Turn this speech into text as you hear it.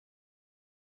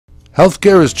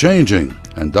Healthcare is changing,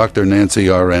 and Dr. Nancy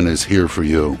RN is here for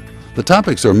you. The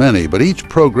topics are many, but each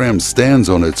program stands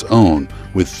on its own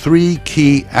with 3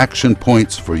 key action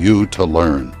points for you to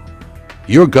learn.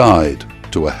 Your guide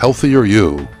to a healthier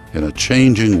you in a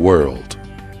changing world.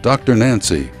 Dr.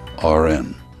 Nancy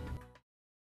RN.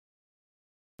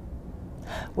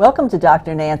 Welcome to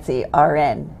Dr. Nancy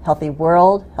RN, Healthy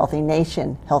World, Healthy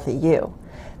Nation, Healthy You.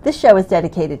 This show is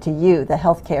dedicated to you, the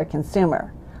healthcare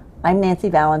consumer. I'm Nancy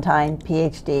Valentine,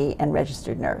 PhD and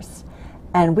registered nurse.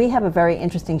 And we have a very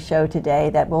interesting show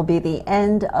today that will be the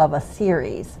end of a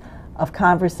series of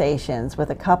conversations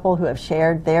with a couple who have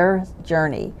shared their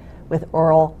journey with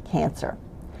oral cancer.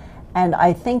 And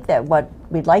I think that what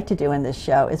we'd like to do in this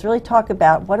show is really talk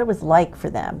about what it was like for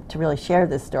them to really share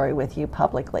this story with you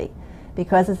publicly.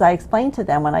 Because as I explained to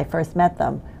them when I first met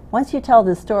them, once you tell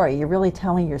this story, you're really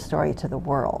telling your story to the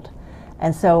world.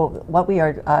 And so what we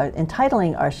are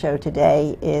entitling our show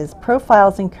today is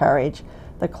Profiles in Courage,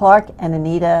 the Clark and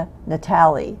Anita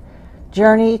Natali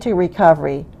Journey to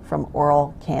Recovery from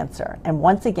Oral Cancer. And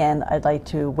once again, I'd like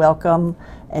to welcome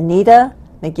Anita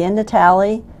McGinn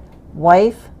Natali,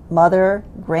 wife, mother,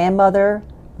 grandmother,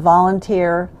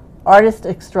 volunteer, artist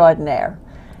extraordinaire,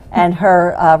 and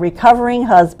her recovering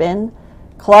husband,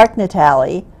 Clark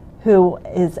Natali, who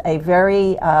is a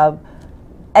very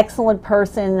excellent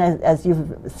person, as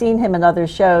you've seen him in other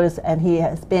shows, and he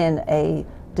has been a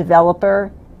developer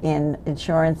in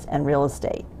insurance and real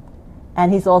estate.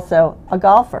 And he's also a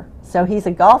golfer, so he's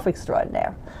a golf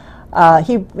extraordinaire.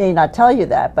 He may not tell you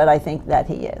that, but I think that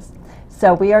he is.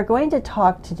 So we are going to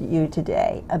talk to you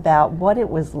today about what it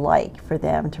was like for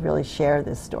them to really share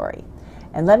this story.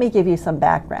 And let me give you some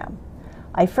background.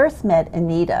 I first met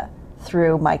Anita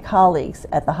through my colleagues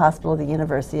at the Hospital of the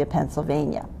University of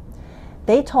Pennsylvania.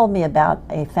 They told me about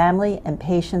a family and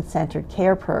patient-centered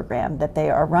care program that they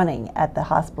are running at the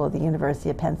Hospital of the University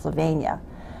of Pennsylvania.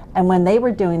 And when they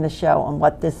were doing the show on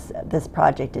what this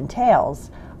project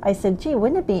entails, I said, gee,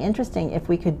 wouldn't it be interesting if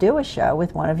we could do a show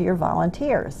with one of your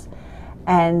volunteers?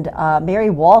 And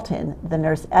Mary Walton, the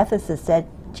nurse ethicist, said,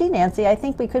 gee, Nancy, I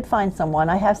think we could find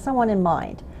someone. I have someone in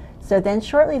mind. So then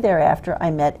shortly thereafter, I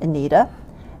met Anita.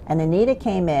 And Anita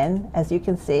came in, as you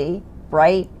can see,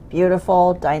 bright,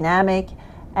 beautiful, dynamic,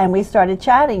 and we started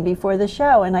chatting before the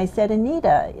show. And I said,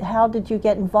 Anita, how did you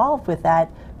get involved with that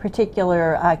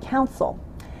particular council?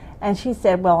 And she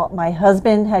said, well, my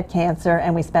husband had cancer,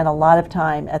 and we spent a lot of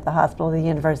time at the Hospital of the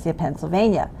University of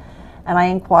Pennsylvania. And I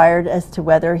inquired as to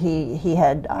whether he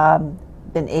had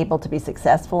been able to be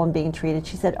successful in being treated.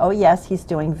 She said, oh yes, he's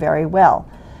doing very well.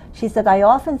 She said, I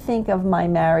often think of my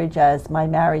marriage as my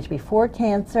marriage before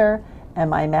cancer and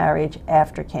my marriage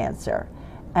after cancer.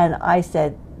 And I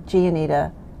said, gee,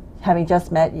 Anita, having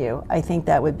just met you, I think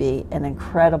that would be an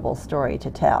incredible story to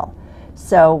tell.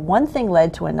 So one thing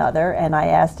led to another, and I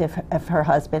asked if her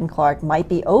husband, Clark, might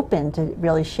be open to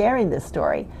really sharing this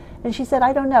story. And she said,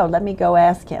 I don't know, let me go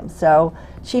ask him. So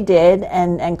she did,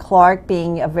 and Clark,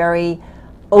 being a very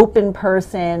open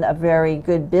person, a very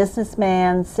good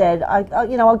businessman, said,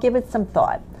 I'll give it some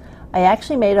thought. I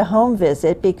actually made a home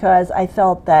visit because I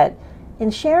felt that in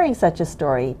sharing such a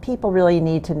story, people really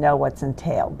need to know what's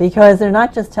entailed, because they're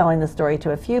not just telling the story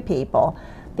to a few people.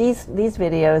 These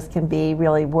videos can be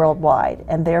really worldwide,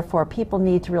 and therefore people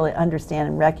need to really understand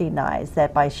and recognize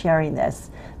that by sharing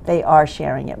this, they are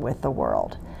sharing it with the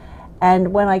world.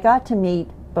 And when I got to meet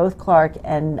both Clark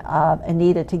and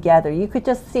Anita together, you could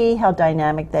just see how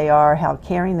dynamic they are, how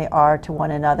caring they are to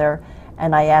one another,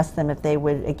 and I asked them if they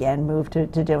would again move to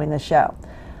doing the show.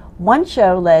 One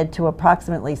show led to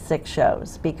approximately 6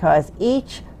 shows, because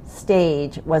each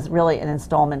stage was really an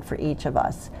installment for each of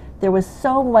us. There was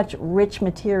so much rich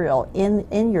material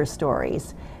in your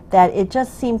stories that it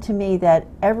just seemed to me that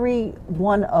every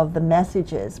one of the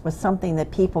messages was something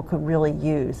that people could really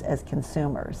use as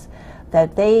consumers.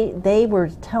 That they were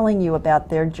telling you about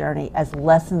their journey as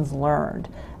lessons learned,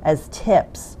 as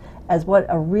tips, as what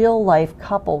a real life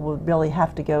couple would really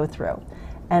have to go through.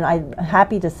 And I'm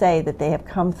happy to say that they have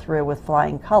come through with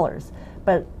flying colors.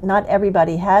 But not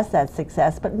everybody has that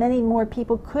success, but many more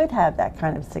people could have that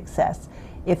kind of success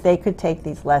if they could take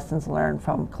these lessons learned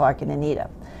from Clark and Anita.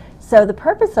 So the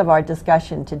purpose of our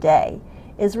discussion today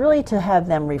is really to have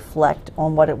them reflect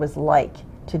on what it was like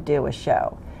to do a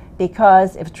show.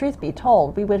 Because if truth be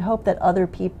told, we would hope that other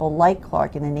people like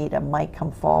Clark and Anita might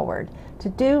come forward to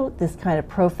do this kind of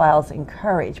Profiles in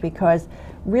Courage, because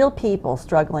real people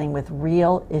struggling with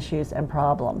real issues and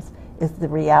problems is the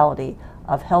reality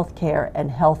of healthcare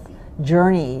and health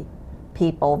journey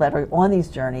people that are on these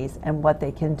journeys, and what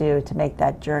they can do to make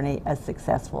that journey as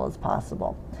successful as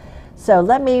possible. So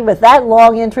let me, with that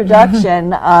long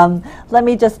introduction, let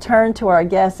me just turn to our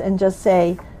guests and just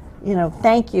say,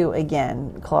 thank you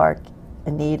again, Clark,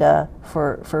 Anita,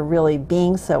 for really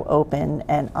being so open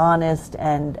and honest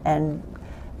and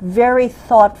very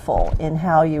thoughtful in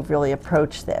how you've really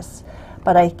approached this.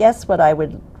 But I guess what I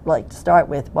would like to start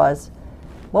with was,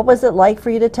 what was it like for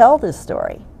you to tell this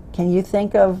story? Can you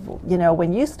think of,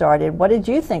 when you started, what did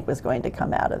you think was going to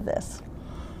come out of this?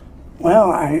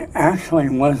 Well, I actually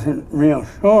wasn't real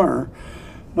sure,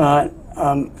 but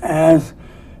as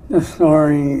the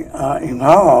story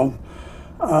evolved,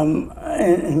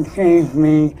 it gave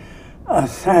me a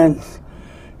sense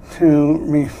to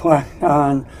reflect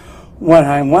on what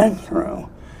I went through.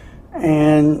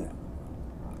 And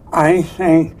I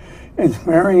think it's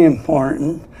very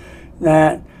important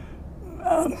that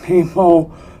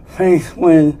people faced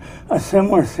with a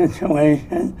similar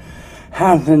situation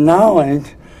have the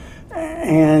knowledge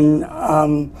and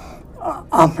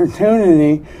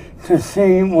opportunity to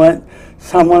see what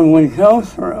someone would go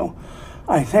through.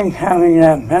 I think having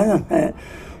that benefit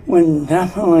would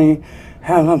definitely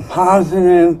have a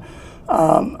positive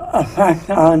effect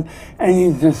on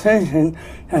any decision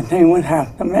that they would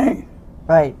have to make.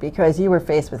 Right, because you were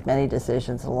faced with many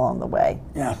decisions along the way.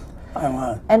 Yes, I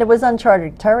was. And it was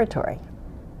uncharted territory.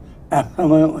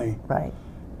 Absolutely. Right.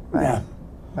 Yeah.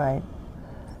 Right.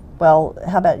 Well,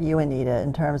 how about you, Anita,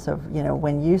 in terms of,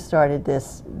 when you started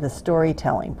the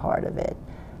storytelling part of it,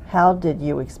 how did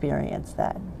you experience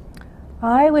that?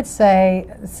 I would say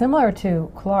similar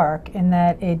to Clark in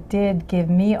that it did give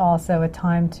me also a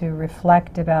time to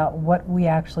reflect about what we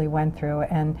actually went through,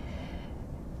 and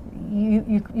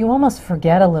you almost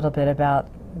forget a little bit about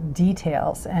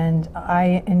details, and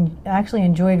I actually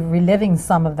enjoyed reliving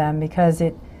some of them because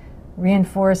it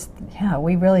reinforced,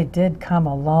 we really did come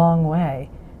a long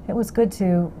way. It was good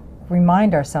to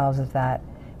remind ourselves of that.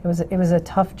 It was a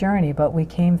tough journey, but we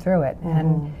came through it,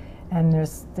 and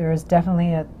there's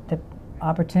definitely the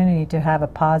opportunity to have a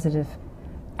positive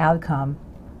outcome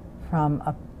from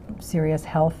a serious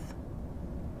health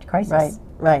crisis.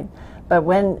 Right. But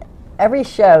when every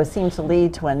show seems to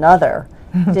lead to another,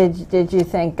 did you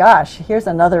think, gosh, here's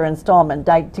another installment?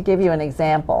 To give you an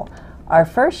example, our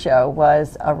first show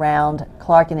was around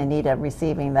Clark and Anita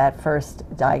receiving that first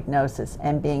diagnosis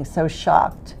and being so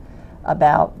shocked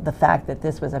about the fact that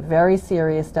this was a very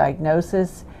serious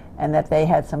diagnosis and that they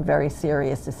had some very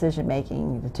serious decision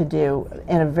making to do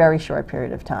in a very short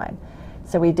period of time.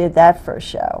 So we did that first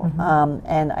show.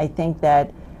 And I think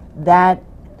that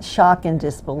shock and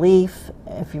disbelief,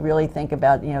 if you really think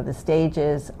about the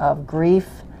stages of grief,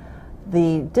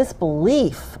 the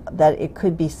disbelief that it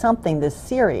could be something this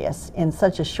serious in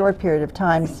such a short period of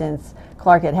time, since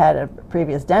Clark had had a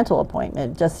previous dental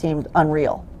appointment, just seemed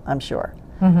unreal, I'm sure.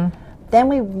 Then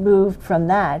we moved from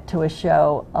that to a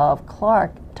show of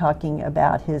Clark talking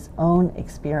about his own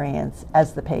experience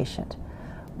as the patient.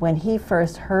 When he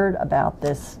first heard about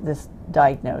this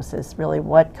diagnosis, really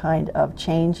what kind of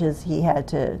changes he had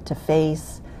to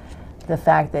face, the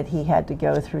fact that he had to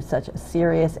go through such a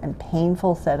serious and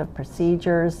painful set of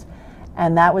procedures,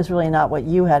 and that was really not what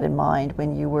you had in mind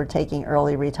when you were taking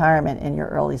early retirement in your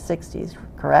early 60s,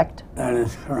 correct? That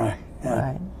is correct,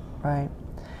 yeah. Right.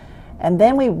 And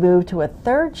then we moved to a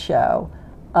third show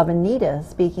of Anita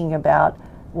speaking about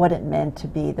what it meant to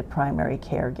be the primary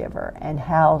caregiver and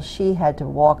how she had to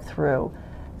walk through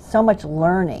so much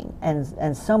learning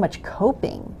and so much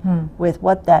coping with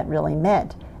what that really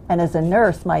meant. And as a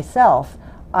nurse myself,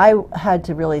 I had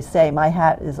to really say my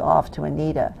hat is off to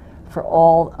Anita for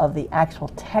all of the actual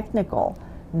technical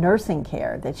nursing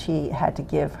care that she had to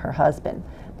give her husband.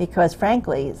 Because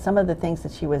frankly, some of the things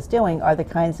that she was doing are the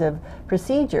kinds of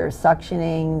procedures,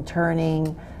 suctioning,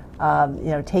 turning,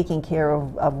 taking care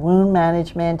of wound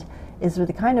management, is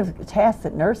the kind of tasks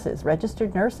that nurses,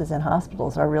 registered nurses in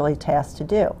hospitals, are really tasked to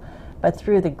do. But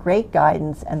through the great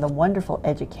guidance and the wonderful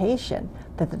education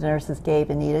that the nurses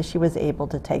gave Anita, she was able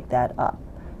to take that up.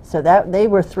 So that they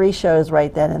were 3 shows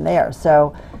right then and there.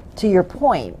 So to your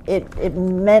point, it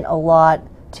meant a lot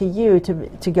to you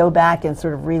to go back and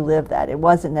sort of relive that. It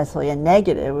wasn't necessarily a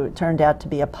negative. It turned out to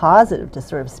be a positive to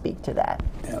sort of speak to that.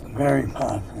 Yeah, very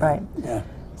positive. Right. Yeah.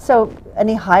 So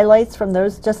any highlights from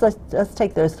those? Just let's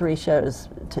take those 3 shows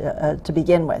to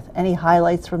begin with. Any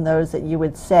highlights from those that you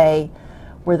would say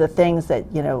were the things that,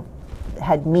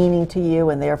 had meaning to you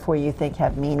and therefore you think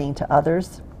have meaning to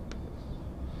others?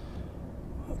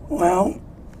 Well,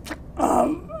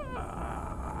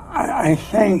 I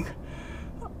think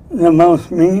the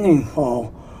most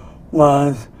meaningful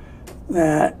was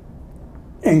that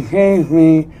it gave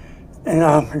me an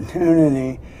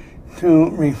opportunity to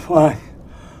reflect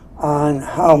on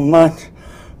how much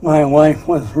my wife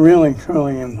was really,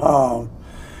 truly involved,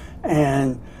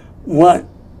 and what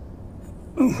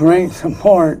great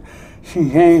support she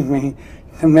gave me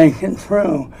to make it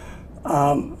through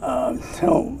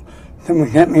to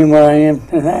get me where I am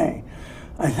today.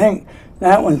 I think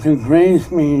that was the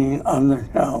greatest meaning of the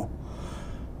show.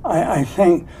 I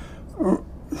think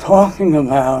talking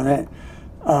about it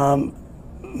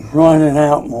brought it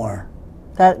out more.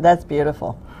 That's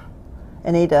beautiful.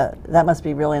 Anita, that must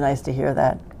be really nice to hear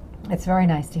that. It's very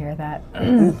nice to hear that.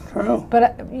 It's true.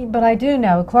 But I do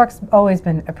know Clark's always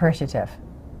been appreciative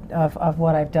of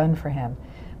what I've done for him.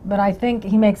 But I think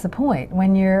he makes a point.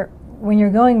 When you're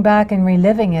going back and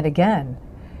reliving it again,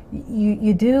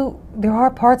 there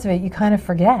are parts of it you kind of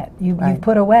forget. You've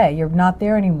put away. You're not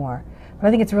there anymore. But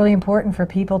I think it's really important for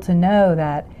people to know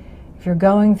that if you're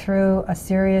going through a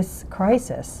serious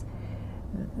crisis,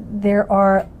 there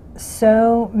are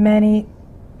so many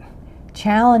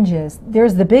challenges.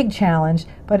 There's the big challenge,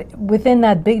 but within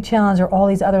that big challenge are all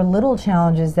these other little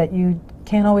challenges that you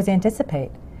can't always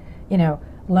anticipate. You know,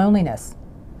 loneliness.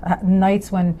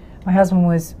 Nights when my husband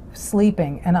was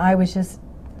sleeping and I was just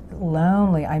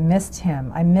lonely. I missed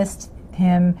him. I missed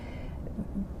him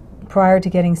prior to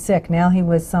getting sick. Now he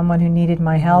was someone who needed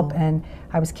my help, and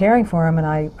I was caring for him, and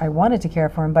I wanted to care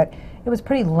for him, but it was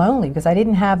pretty lonely because I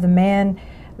didn't have the man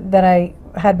that I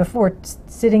had before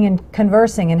sitting and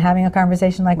conversing and having a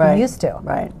conversation like we used to.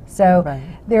 Right. So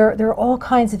there are all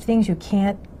kinds of things you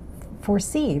can't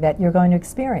foresee that you're going to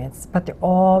experience, but they're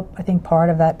all, I think, part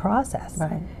of that process.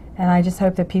 Right. And I just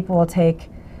hope that people will take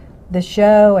the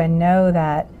show and know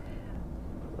that,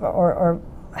 or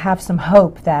have some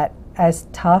hope that as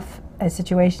tough a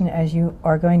situation as you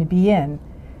are going to be in,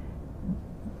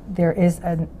 there is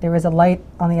a light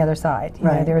on the other side. You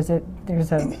know, there's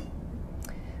a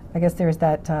I guess there's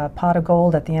that pot of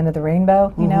gold at the end of the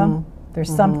rainbow. You know,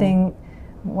 there's something.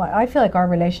 I feel like our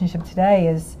relationship today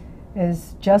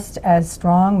is just as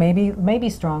strong, maybe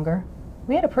stronger.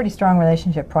 We had a pretty strong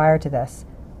relationship prior to this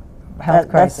health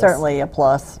crisis. That's certainly a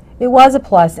plus. It was a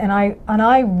plus, and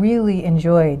I really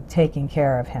enjoyed taking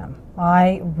care of him.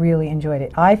 I really enjoyed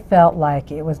it. I felt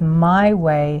like it was my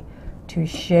way to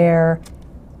share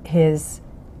his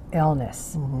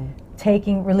illness,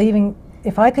 relieving.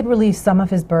 If I could relieve some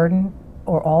of his burden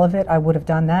or all of it, I would have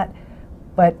done that.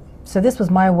 But so this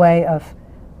was my way of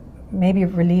maybe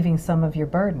relieving some of your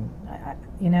burden.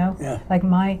 You know, like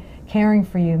my caring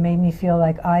for you made me feel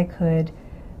like I could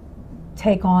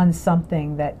take on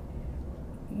something that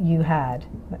you had.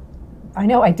 I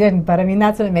know I didn't, but I mean,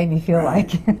 that's what it made me feel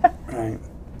like. Right.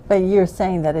 But you're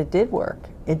saying that it did work.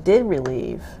 It did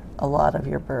relieve a lot of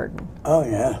your burden. Oh,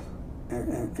 yeah.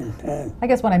 It did. I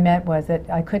guess what I meant was that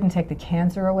I couldn't take the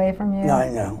cancer away from you. Yeah, I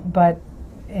know. But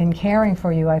in caring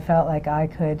for you, I felt like I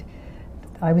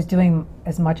was doing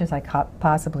as much as I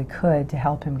possibly could to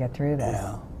help him get through this.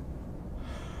 Yeah.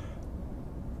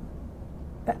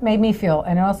 That made me feel,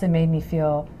 and it also made me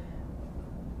feel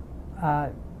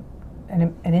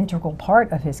an integral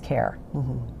part of his care.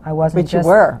 I wasn't Which just, you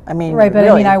were. I mean, right, but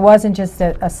really. I mean, I wasn't just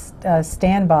a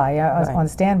standby. I was on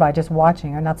standby, just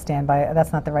watching, or not standby.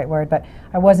 That's not the right word, but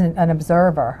I wasn't an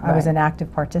observer. I was an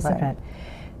active participant.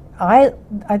 I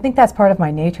think that's part of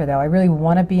my nature, though. I really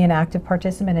want to be an active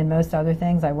participant in most other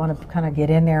things. I want to kind of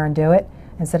get in there and do it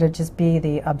instead of just be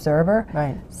the observer.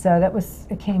 Right. So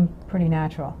it came pretty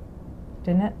natural,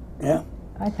 didn't it? Yeah.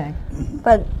 I think.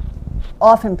 But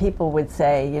often people would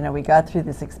say, you know, we got through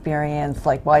this experience,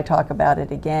 like, why talk about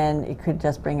it again? It could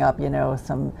just bring up, you know,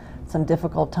 some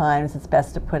difficult times. It's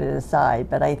best to put it aside.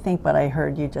 But I think what I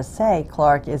heard you just say,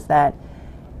 Clark, is that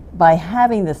by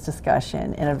having this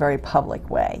discussion in a very public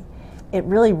way, it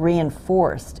really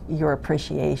reinforced your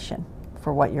appreciation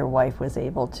for what your wife was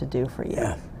able to do for you.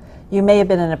 Yeah. You may have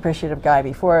been an appreciative guy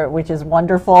before, which is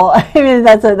wonderful. I mean,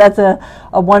 that's a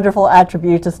wonderful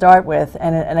attribute to start with,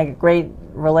 and a great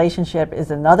relationship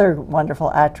is another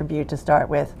wonderful attribute to start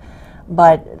with.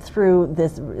 But through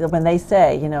this, when they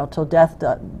say, you know, till death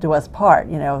do us part,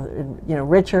 you know,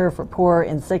 richer for poor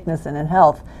in sickness and in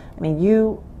health. I mean,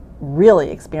 you really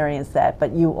experienced that,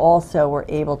 but you also were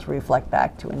able to reflect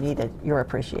back to Anita your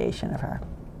appreciation of her.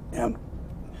 Yep.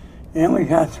 And we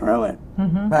got through it.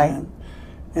 Right.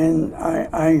 And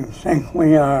I think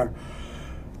we are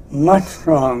much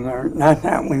stronger. Not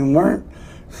that we weren't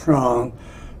strong,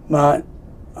 but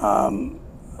I'm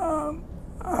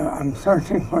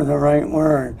searching for the right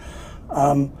word.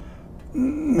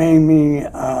 Maybe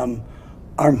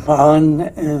our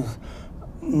bond is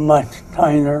much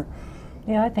tighter.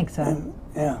 Yeah, I think so.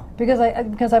 Yeah. Because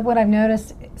what I've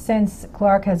noticed since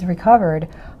Clark has recovered,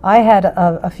 I had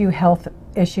a few health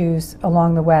issues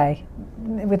along the way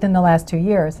within the last 2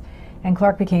 years, and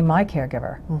Clark became my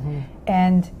caregiver.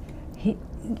 And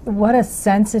what a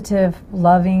sensitive,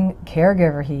 loving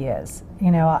caregiver he is.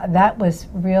 You know, that was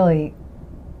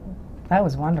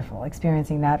wonderful,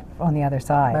 experiencing that on the other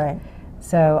side. Right.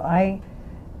 So I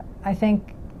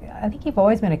think you've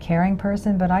always been a caring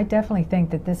person, but I definitely think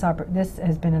that this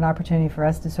has been an opportunity for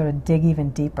us to sort of dig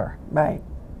even deeper. Right.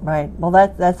 Right. Well,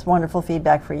 that's wonderful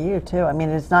feedback for you too. I mean,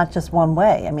 it's not just one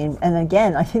way. I mean, and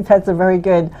again, I think that's a very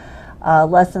good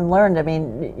lesson learned. I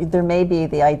mean, there may be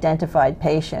the identified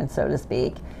patient, so to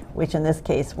speak, which in this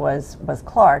case was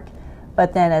Clark.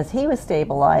 But then as he was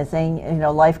stabilizing, you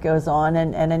know, life goes on,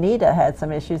 and Anita had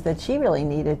some issues that she really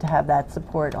needed to have that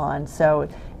support on. So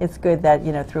it's good that,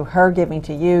 you know, through her giving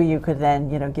to you, you could then,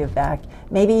 you know, give back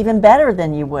maybe even better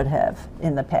than you would have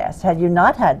in the past had you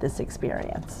not had this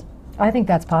experience. I think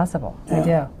that's possible. I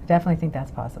do. Definitely think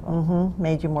that's possible.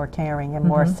 Made you more caring and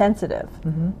more sensitive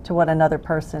to what another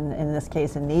person, in this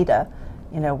case Anita,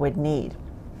 you know, would need.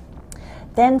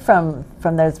 Then from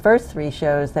those first 3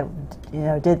 shows that, you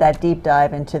know, did that deep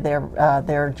dive into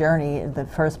their journey, the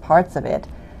first parts of it,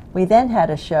 we then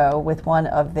had a show with one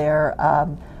of their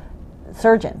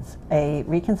surgeons, a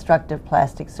reconstructive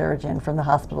plastic surgeon from the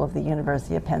Hospital of the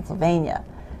University of Pennsylvania,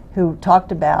 who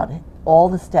talked about all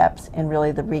the steps in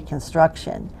really the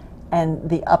reconstruction and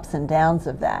the ups and downs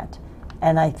of that.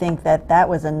 And I think that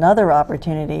was another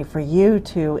opportunity for you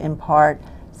to impart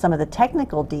some of the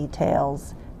technical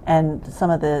details and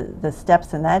some of the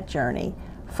steps in that journey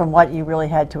from what you really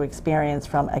had to experience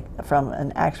from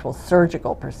an actual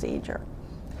surgical procedure.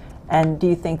 And do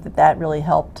you think that really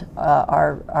helped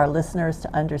our listeners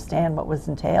to understand what was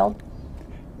entailed?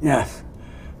 Yes.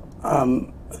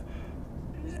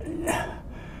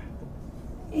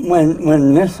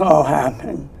 When this all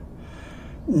happened,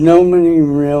 nobody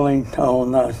really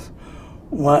told us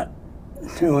what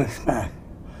to expect,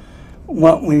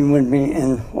 what we would be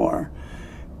in for.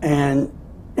 And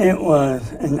it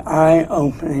was an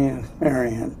eye-opening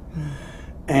experience.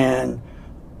 And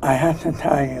I have to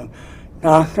tell you,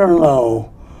 Dr.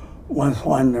 Lowe was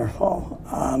wonderful.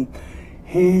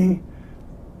 He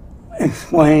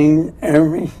explained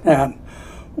every step,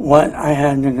 what I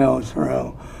had to go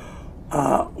through,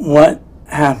 what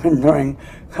happened during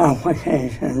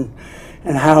complications,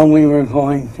 and how we were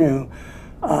going to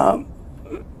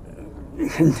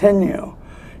continue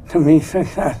to be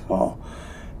successful.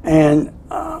 And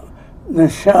the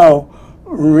show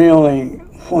really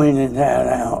pointed that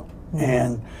out.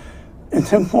 And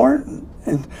it's important.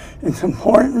 It's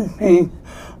important piece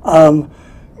of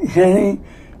getting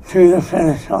to the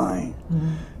finish line.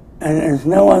 And there's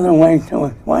no other way to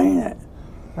explain it.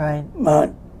 Right.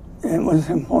 But it was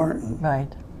important.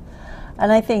 Right.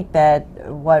 And I think that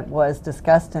what was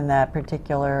discussed in that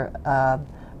particular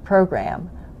program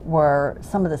were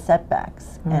some of the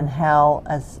setbacks and how,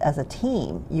 as a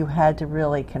team, you had to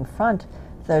really confront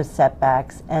those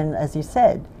setbacks and, as you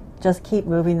said, just keep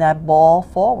moving that ball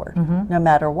forward no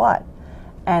matter what.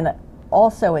 And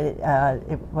also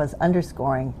it was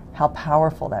underscoring how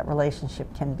powerful that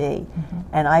relationship can be.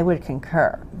 And I would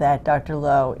concur that Dr.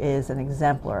 Lowe is an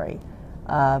exemplary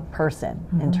person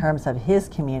in terms of his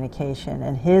communication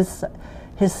and his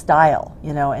style,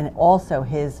 you know, and also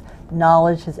his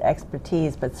knowledge, his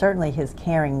expertise, but certainly his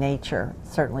caring nature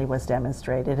certainly was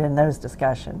demonstrated in those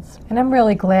discussions. And I'm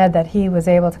really glad that he was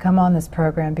able to come on this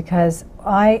program, because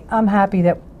I'm happy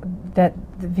that the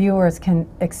viewers can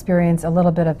experience a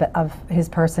little bit of his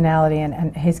personality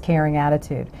and his caring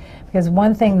attitude. Because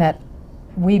one thing that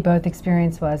we both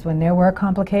experienced was when there were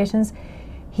complications,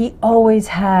 he always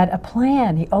had a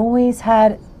plan. He always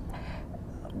had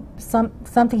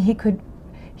something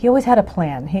he always had a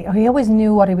plan. He always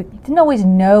knew he didn't always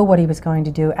know what he was going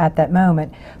to do at that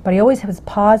moment, but he always was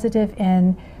positive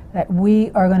in that we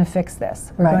are going to fix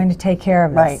this. We're going to take care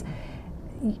of this.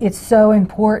 It's so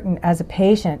important as a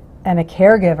patient and a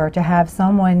caregiver to have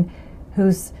someone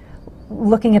who's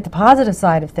looking at the positive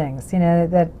side of things, you know,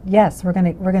 that yes, we're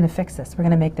going to fix this. We're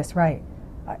going to make this right.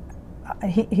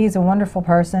 He's a wonderful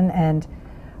person, and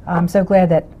I'm so glad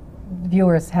that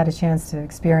viewers had a chance to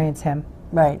experience him.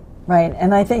 Right. Right,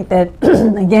 and I think that,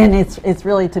 again, it's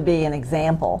really to be an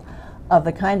example of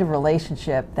the kind of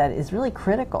relationship that is really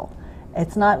critical.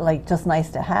 It's not like just nice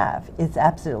to have, it's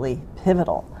absolutely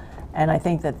pivotal. And I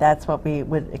think that that's what we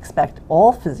would expect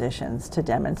all physicians to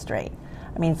demonstrate.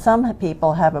 I mean, some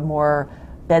people have a more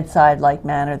bedside-like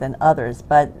manner than others,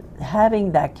 but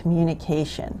having that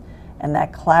communication and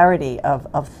that clarity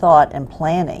of thought and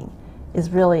planning is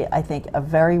really, I think, a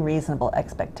very reasonable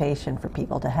expectation for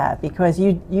people to have, because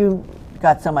you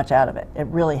got so much out of it. It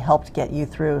really helped get you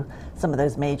through some of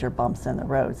those major bumps in the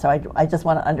road. So I just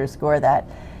want to underscore that.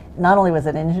 Not only was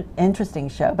it an interesting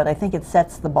show, but I think it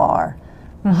sets the bar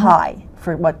high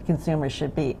for what consumers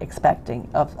should be expecting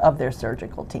of their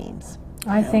surgical teams.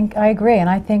 I agree, and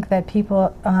I think that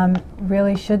people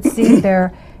really should see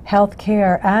their health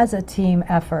care as a team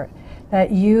effort.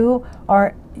 That you're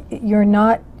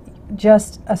not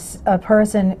just a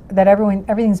person that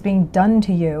everything's being done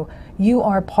to you. You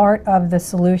are part of the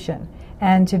solution,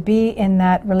 and to be in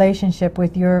that relationship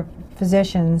with your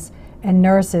physicians and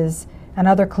nurses and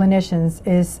other clinicians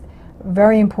is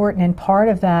very important. And part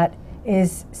of that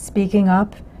is speaking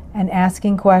up and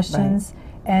asking questions. Right.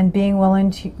 And being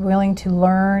willing to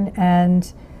learn,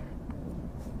 and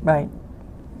right.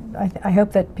 I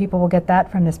hope that people will get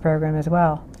that from this program as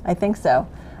well. I think so.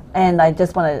 And I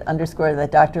just want to underscore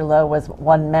that Dr. Lowe was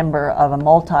one member of a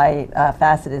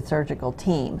multi-faceted surgical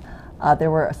team.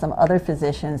 There were some other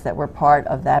physicians that were part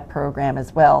of that program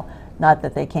as well. Not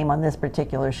that they came on this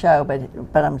particular show,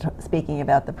 but I'm speaking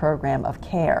about the program of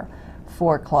care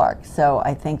for Clark. So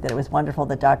I think that it was wonderful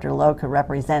that Dr. Lowe could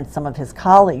represent some of his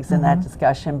colleagues in that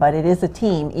discussion, but it is a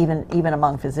team, even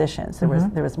among physicians. There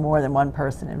was more than one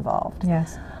person involved.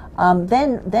 Yes.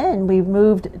 Then we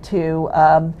moved to,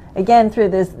 again, through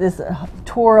this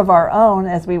tour of our own,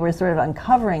 as we were sort of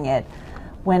uncovering it,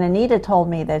 when Anita told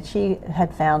me that she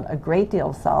had found a great deal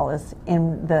of solace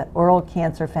in the Oral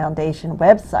Cancer Foundation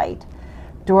website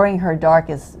during her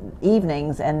darkest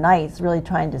evenings and nights, really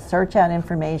trying to search out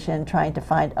information, trying to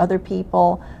find other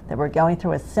people that were going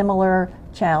through a similar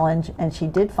challenge, and she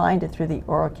did find it through the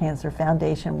Oral Cancer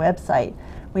Foundation website.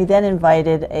 We then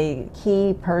invited a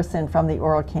key person from the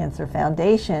Oral Cancer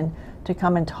Foundation to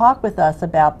come and talk with us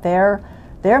about their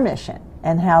mission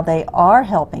and how they are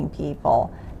helping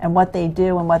people and what they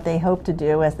do and what they hope to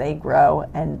do as they grow,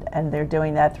 and they're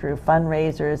doing that through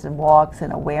fundraisers and walks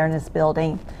and awareness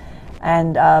building.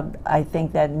 And I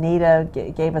think that Anita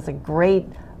gave us a great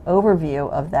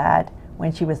overview of that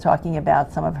when she was talking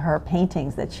about some of her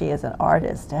paintings that she as an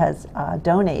artist has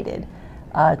donated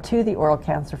to the Oral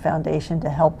Cancer Foundation to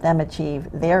help them achieve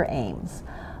their aims.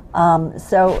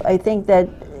 So I think that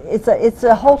it's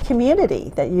a whole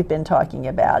community that you've been talking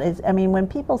about. I mean, when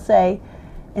people say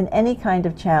in any kind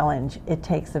of challenge, it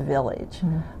takes a village.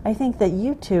 I think that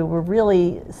you two were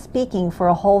really speaking for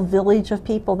a whole village of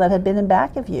people that have been in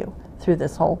back of you through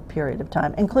this whole period of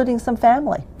time, including some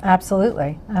family.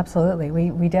 Absolutely, absolutely.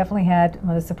 We definitely had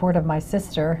the support of my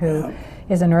sister, who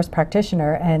is a nurse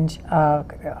practitioner, and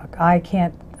I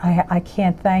can't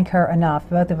thank her enough.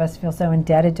 Both of us feel so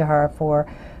indebted to her for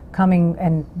coming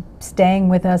and staying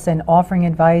with us and offering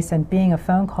advice and being a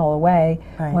phone call away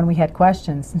when we had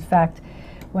questions. In fact,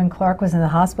 when Clark was in the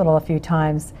hospital a few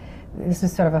times, this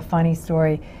was sort of a funny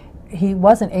story. He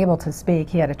wasn't able to speak.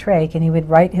 He had a trach, and he would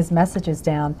write his messages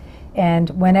down. And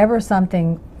whenever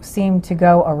something seemed to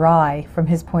go awry from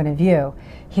his point of view,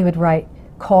 he would write,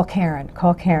 call Karen,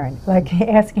 like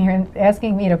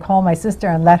asking me to call my sister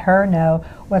and let her know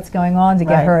what's going on to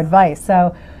get her advice.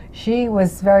 So she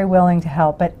was very willing to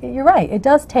help. But you're right, it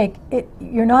does take,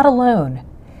 you're not alone.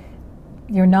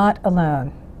 You're not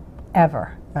alone,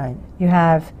 ever. Right.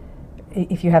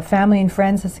 If you have family and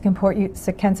friends that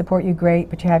can support you, great,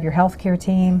 but you have your healthcare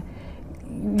team.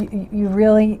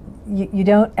 You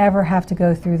don't ever have to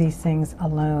go through these things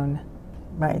alone.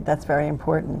 Right, that's very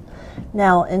important.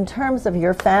 Now, in terms of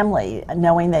your family,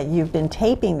 knowing that you've been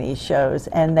taping these shows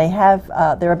and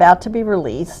they're about to be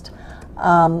released,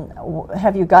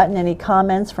 have you gotten any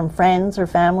comments from friends or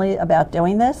family about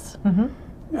doing this?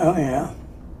 Oh yeah.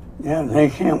 Yeah, they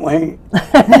can't wait.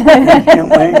 They can't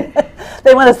wait.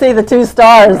 They want to see the 2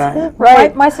 stars,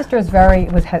 right? My sister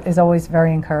is always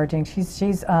very encouraging.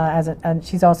 She's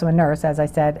also a nurse, as I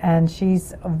said, and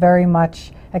she's very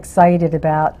much excited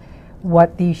about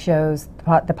what these shows,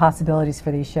 the possibilities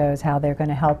for these shows, how they're going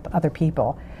to help other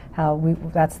people.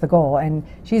 That's the goal, and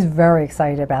she's very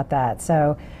excited about that.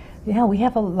 So, yeah, we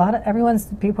have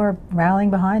people are rallying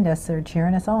behind us. They're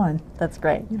cheering us on. That's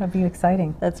great. It'll be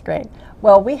exciting. That's great.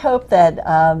 Well, we hope that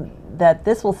that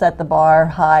this will set the bar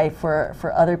high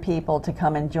for other people to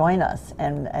come and join us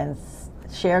and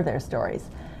share their stories.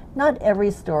 Not every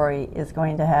story is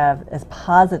going to have as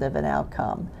positive an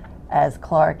outcome as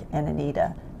Clark and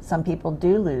Anita. Some people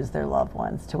do lose their loved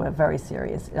ones to a very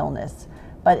serious illness.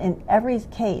 But in every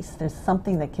case, there's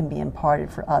something that can be imparted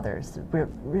for others,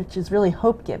 which is really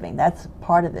hope-giving. That's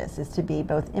part of this, is to be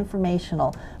both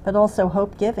informational, but also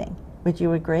hope-giving. Would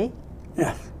you agree?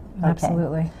 Yes. Okay.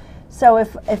 Absolutely. So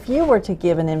if you were to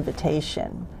give an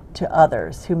invitation to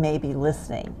others who may be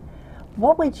listening,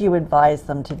 what would you advise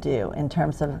them to do in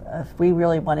terms of if we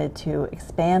really wanted to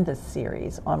expand this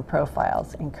series on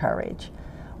profiles in courage?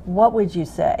 What would you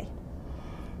say?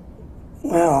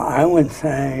 Well, I would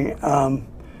say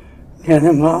get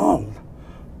involved.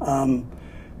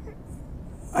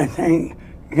 I think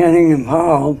getting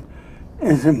involved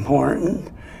is important,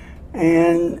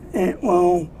 and it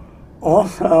will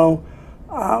also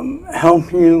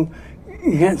help you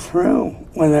get through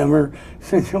whatever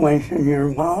situation you're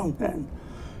involved in.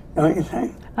 Don't you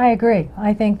think? I agree.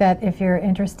 I think that if you're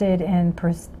interested in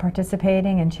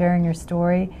participating and sharing your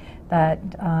story,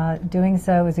 that doing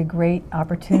so is a great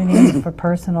opportunity for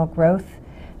personal growth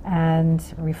and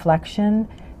reflection,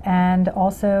 and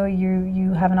also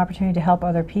you have an opportunity to help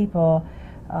other people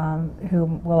who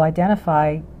will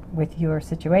identify with your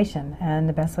situation. And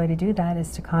the best way to do that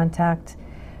is to contact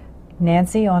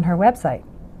Nancy on her website.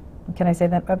 Can I say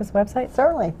that website?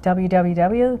 Certainly.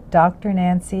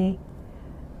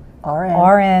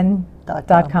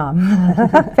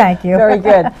 www.drnancyrn.com. Thank you. Very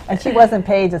good. And she wasn't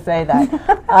paid to say that.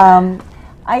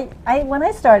 When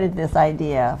I started this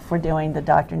idea for doing the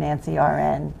Dr. Nancy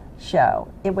RN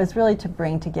show, it was really to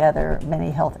bring together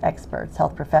many health experts,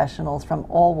 health professionals from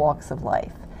all walks of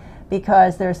life,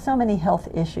 because there are so many health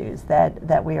issues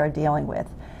that we are dealing with.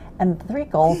 And the three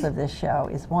goals of this show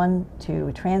is, one,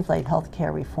 to translate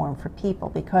healthcare reform for people,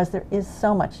 because there is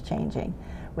so much changing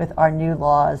with our new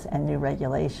laws and new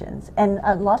regulations. And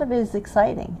a lot of it is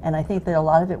exciting, and I think that a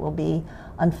lot of it will be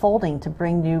unfolding to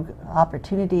bring new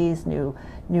opportunities, new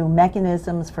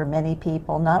mechanisms for many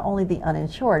people, not only the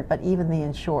uninsured, but even the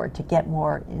insured, to get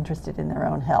more interested in their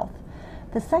own health.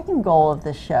 The second goal of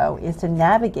this show is to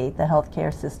navigate the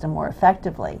healthcare system more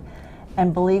effectively.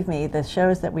 And believe me, the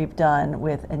shows that we've done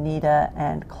with Anita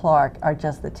and Clark are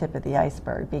just the tip of the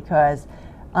iceberg, because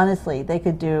honestly, they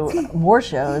could do more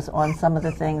shows on some of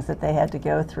the things that they had to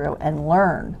go through and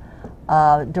learn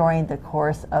during the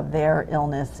course of their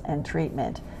illness and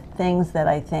treatment. Things that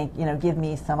I think, give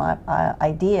me some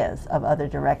ideas of other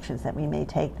directions that we may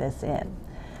take this in.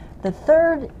 The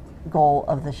third goal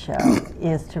of the show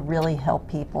is to really help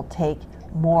people take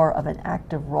more of an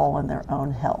active role in their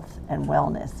own health and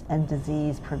wellness and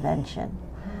disease prevention.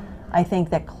 I think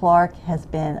that Clark has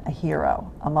been a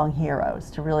hero among heroes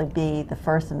to really be the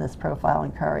first in this profile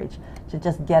in courage to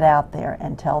just get out there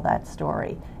and tell that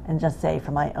story and just say,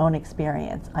 from my own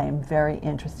experience, I am very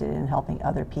interested in helping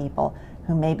other people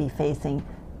who may be facing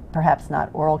perhaps not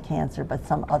oral cancer, but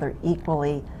some other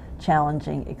equally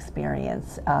challenging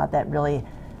experience that really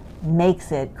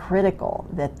makes it critical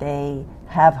that they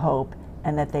have hope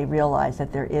and that they realize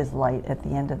that there is light at the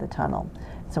end of the tunnel.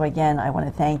 So again, I want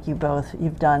to thank you both.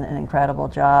 You've done an incredible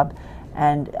job,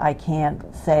 and I can't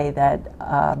say that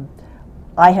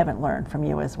I haven't learned from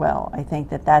you as well. I think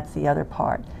that that's the other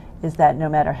part, is that no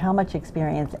matter how much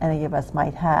experience any of us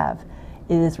might have,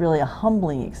 it is really a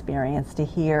humbling experience to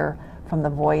hear from the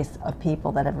voice of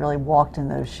people that have really walked in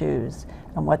those shoes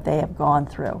and what they have gone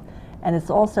through. And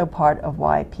it's also part of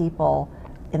why people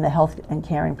in the health and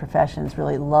caring professions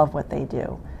really love what they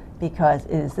do, because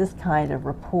it is this kind of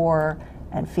rapport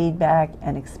and feedback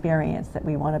and experience that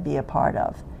we want to be a part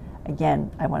of.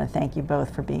 Again, I want to thank you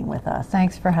both for being with us.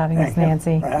 Thanks for having us,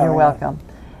 Nancy. You're welcome.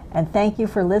 And thank you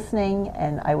for listening,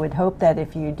 and I would hope that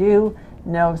if you do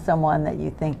know someone that you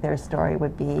think their story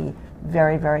would be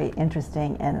very, very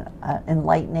interesting and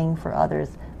enlightening for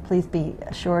others, please be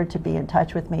sure to be in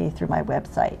touch with me through my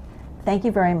website. Thank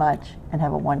you very much, and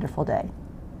have a wonderful day.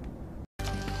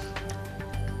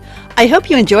 I hope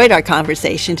you enjoyed our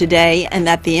conversation today and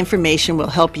that the information will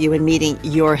help you in meeting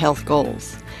your health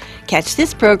goals. Catch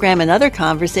this program and other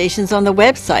conversations on the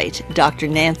website,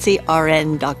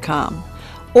 drnancyrn.com.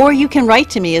 Or you can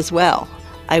write to me as well.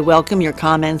 I welcome your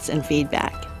comments and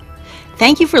feedback.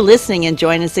 Thank you for listening, and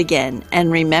join us again.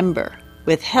 And remember,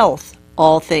 with health,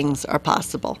 all things are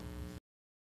possible.